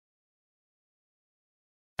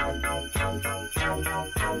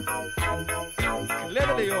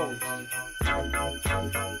Literally, yo.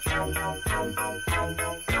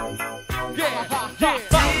 Yeah, yeah.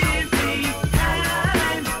 Simply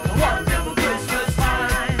having a wonderful Christmas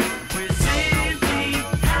time. We're simply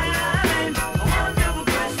having a wonderful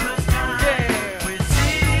Christmas time. Yeah. We're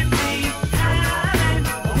simply having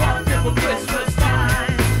a wonderful Christmas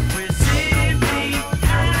time. We're simply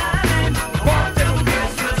having a wonderful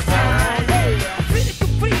Christmas time. Feeling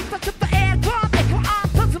complete, touch up the air, drop it, come on,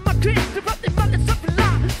 touch my dreams, disrupt the money, something like.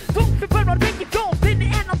 Don't be worried, make it go, spin it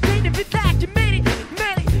and I'm playing it like you made it,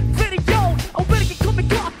 video. I'm ready to come and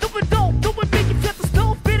go, do it, don't make it flip the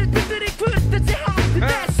snow, spin it, that's it, how to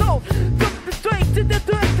that, so. Look the straight to the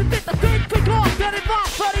dirt, to this, I think, quick off, get it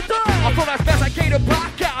off, but it does. Jag får att spesa kilo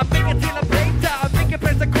backa, mycket till att bryta, mycket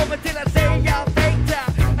press kommer till att säga fejta.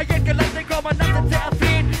 Jag ger landet kommer natten till att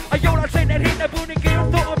fin, jag gör allt sen när hinner bunnen gul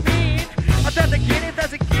står min. Att det get it,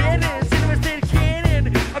 that's a get it, silver still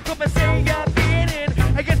kidding. Jag kommer säga beating,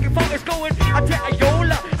 jag älskar fan i skolan, att jag är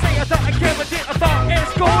jola. Säger att jag kommer till att fan är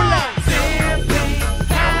skolan. Simply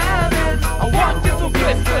having a wonderful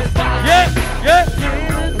Christmas time. Yeah, yeah.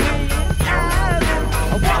 Simply having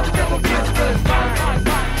a wonderful Christmas time.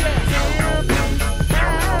 Simply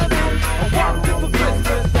having a wonderful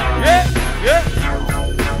Christmas time. Yeah, yeah.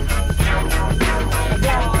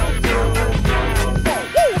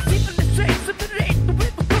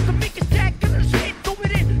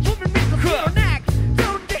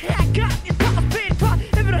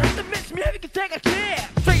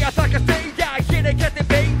 Säg att jag kan säga, ge dig kan inte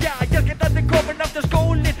väja. Jag kan inte komma efter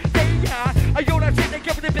skolan, säga. Jag gör att jag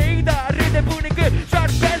kan bli bida, rinner bunnen gud,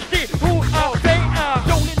 svart bälti, säga.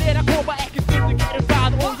 Rolling era koma, ekki spurning er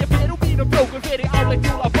hvað. Og ég fer úr mínum brókum fyrir áleik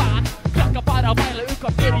jólabad. Krakka bara að væla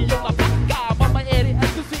hvað fyrir jólabakka. Mamma er í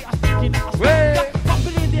eldhúsi að stekina að smakka.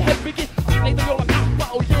 Pappir inn í herbyggi að leita jólakappa.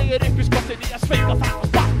 Og ég er upp í skottinni að sveita það og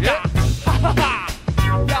sparka. Hahaha,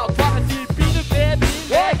 já, hvað er því bínu bebi?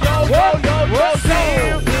 Yo, yo, yo, yo,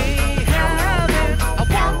 Simply having a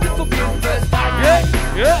wonderful Christmas time. Yeah,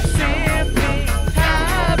 yeah. Simply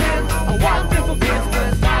having a wonderful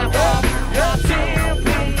Christmas time.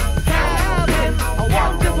 Simply having a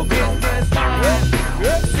wonderful Christmas time.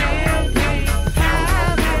 Simply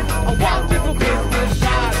having a wonderful Christmas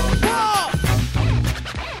time.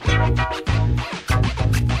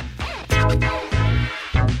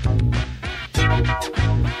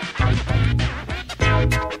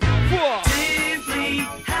 Simply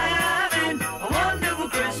having a wonderful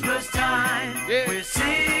Christmas time. Yeah. We're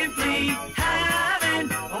simply having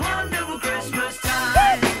a wonderful Christmas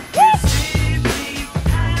time. We're simply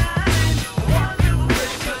having a wonderful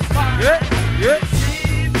Christmas time. Yeah, yeah.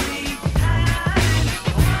 Simply having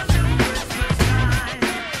a wonderful Christmas time.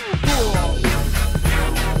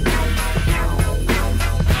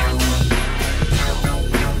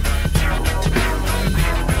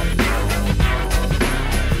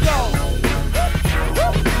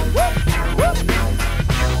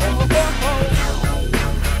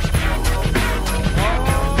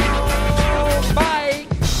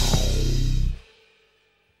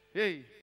 Hey.